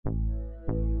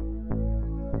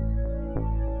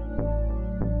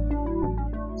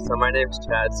So my name's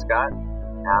Chad Scott.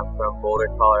 I'm from Boulder,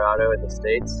 Colorado in the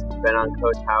States. Been on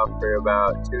Koh Tao for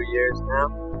about 2 years now,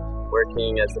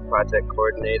 working as the project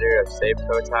coordinator of Save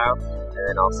Koh Tao and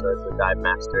then also as the dive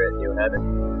master at New Heaven.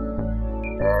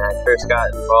 And I first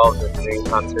got involved with marine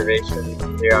conservation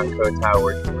here on Koh Tao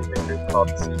working with a group called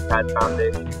the Sea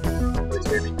Foundation. I was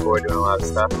here before doing a lot of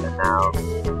stuff, and now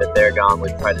that they're gone, we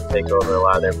try to take over a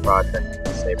lot of their projects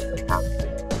to Save Koh Tao.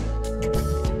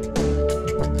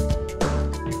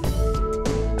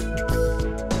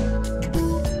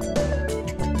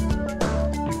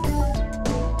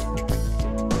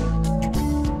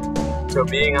 So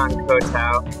being on Koh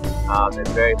Tao, there's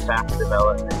very fast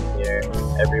development here.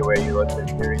 Everywhere you look,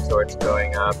 there's new resorts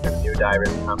going up and new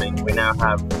divers coming. We now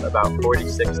have about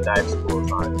 46 dive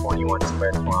schools on a 21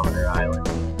 square kilometer island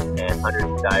and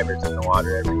hundreds of divers in the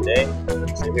water every day.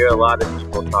 So you hear a lot of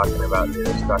people talking about the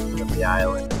destruction of the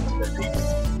island, the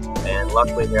reefs. And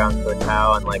luckily here on Koh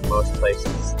Tao, unlike most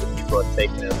places, the people have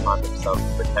taken it upon themselves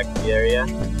to protect the area.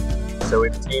 So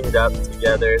we've teamed up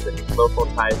together, the local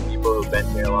Thai people who've been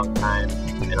here a long time,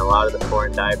 and a lot of the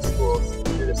foreign dive schools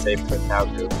through the Save Koh Tao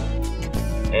Group.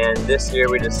 And this year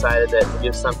we decided that to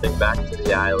give something back to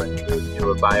the island, we would do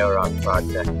a Bio Rock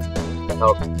project to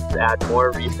help add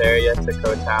more reef area to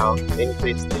Koh Tao,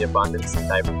 increase the abundance of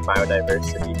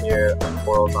biodiversity here of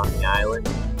corals on the island,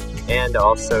 and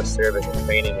also serve as a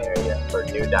training area for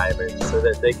new divers so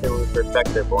that they can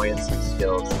perfect their buoyancy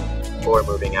skills before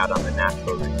moving out on the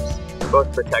natural reefs,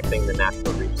 both protecting the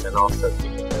natural reefs and also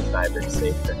keeping those divers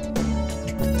safer.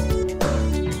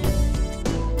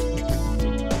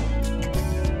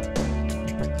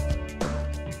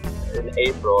 In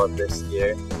April of this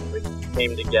year, we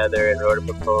came together and wrote a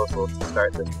proposal to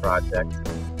start this project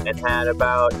and had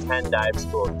about 10 dive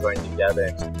schools join together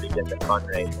and to begin the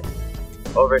fundraising.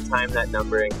 Over time, that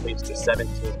number increased to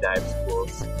 17 dive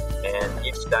schools, and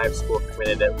each dive school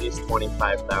committed at least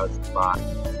 25,000 baht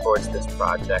towards this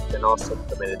project and also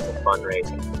committed to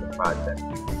fundraising for the project.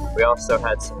 We also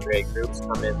had some great groups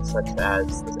come in, such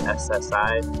as the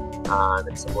SSI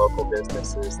and some local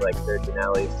businesses like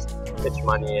Virginelli's pitch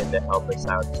money in to help us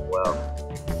out as well.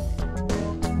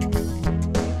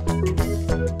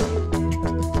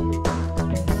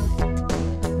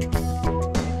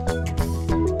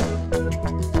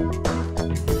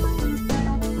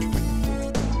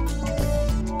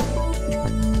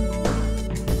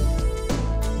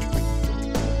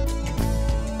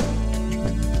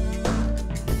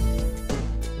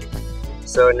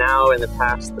 So now in the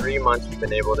past 3 months we've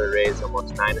been able to raise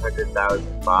almost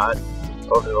 900,000 baht.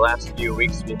 Over the last few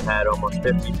weeks we've had almost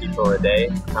 50 people a day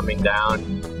coming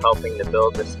down, helping to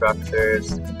build the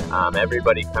structures,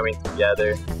 everybody coming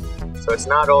together. So it's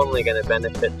not only going to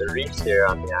benefit the reefs here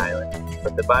on the island,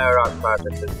 but the Bio Rock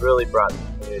project has really brought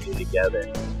the community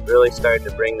together, really started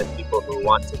to bring the people who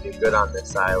want to do good on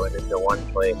this island into one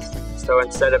place. So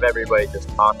instead of everybody just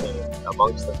talking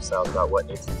amongst themselves about what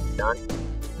needs to be done,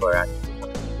 people are actually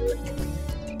coming to do it.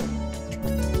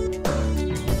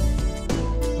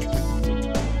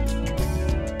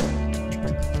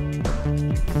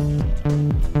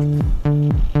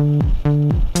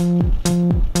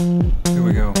 Here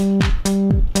we go.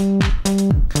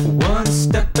 One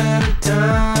step at a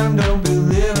time, don't be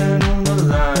living on the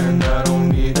line. I don't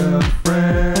need a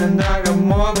friend, I got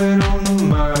more than on the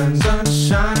mind.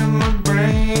 Sunshine in my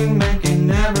brain, making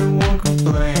everyone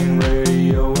complain.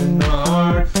 Radio in the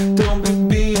heart, don't be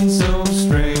being so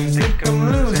strange. Think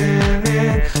I'm losing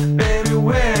it, baby,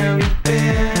 where have you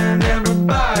been?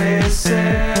 Everybody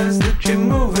says that you're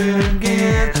moving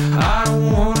again. I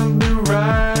don't wanna be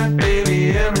right,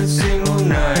 baby, every single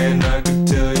night. I could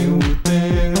tell you a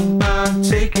thing about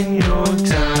taking your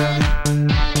time.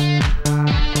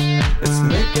 It's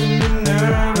making me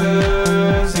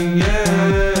nervous, yeah.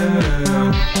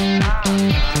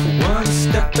 One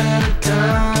step at a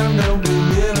time, don't be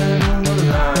living on the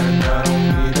line. I don't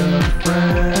need a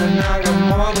friend, I got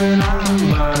more than on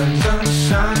my mind.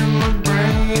 Sunshine in my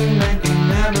brain,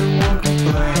 making everyone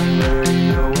complain.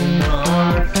 Radio in the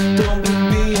heart, don't be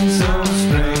being so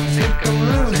strange. Think I'm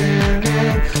losing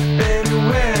it, baby,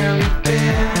 where have you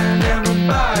been?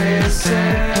 Everybody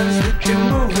says that you're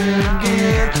moving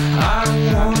again. I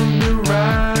don't wanna be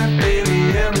right, baby,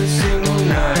 every single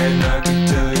night. I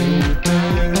could tell you a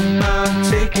thing about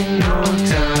taking your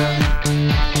time.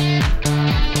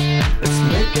 It's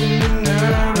making me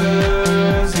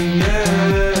nervous, yeah.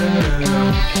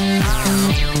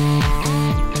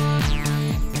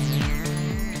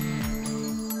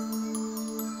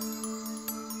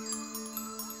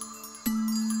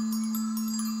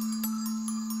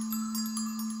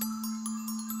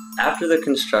 After the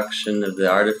construction of the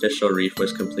artificial reef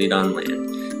was complete on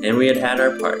land, and we had had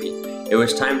our party. It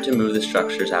was time to move the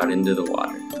structures out into the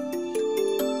water.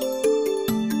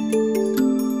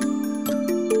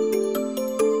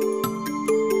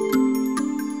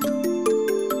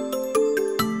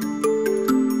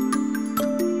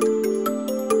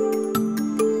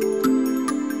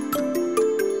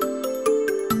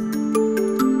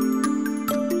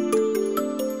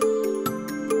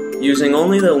 Using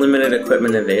only the limited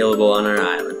equipment available on our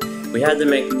island, we had to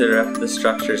make the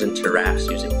structures into rafts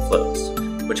using floats,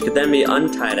 which could then be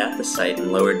untied at the site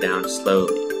and lowered down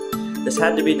slowly. This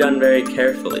had to be done very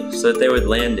carefully so that they would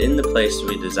land in the place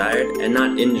we desired and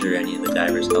not injure any of the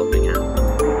divers helping out.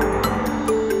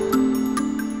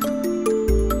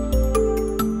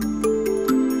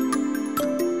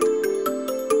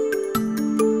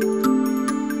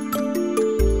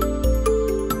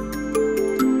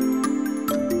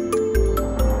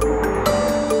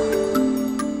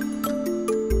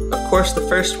 Of course, the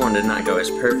first one did not go as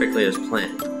perfectly as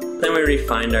planned. Then we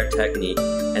refined our technique,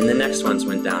 and the next ones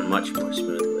went down much more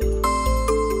smoothly.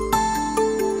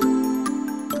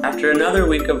 After another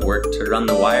week of work to run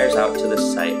the wires out to the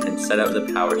site and set up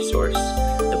the power source,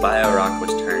 the bio rock was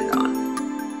turned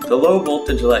on. The low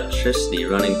voltage electricity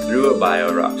running through a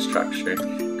bio rock structure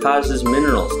causes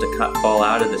minerals to fall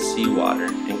out of the seawater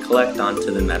and collect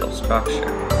onto the metal structure.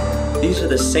 These are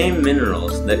the same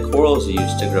minerals that corals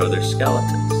use to grow their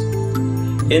skeletons.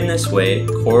 In this way,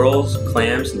 corals,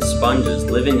 clams, and sponges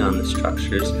living on the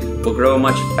structures will grow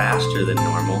much faster than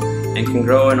normal and can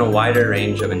grow in a wider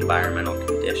range of environmental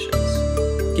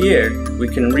conditions. Here, we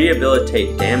can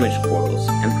rehabilitate damaged corals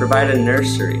and provide a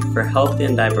nursery for healthy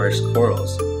and diverse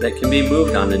corals that can be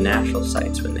moved onto natural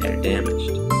sites when they are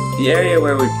damaged. The area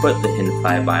where we put the Hin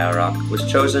Fai Bio Rock was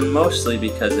chosen mostly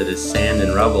because it is sand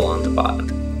and rubble on the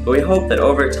bottom. But we hope that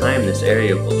over time this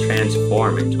area will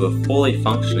transform into a fully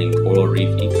functioning coral reef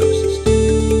ecosystem.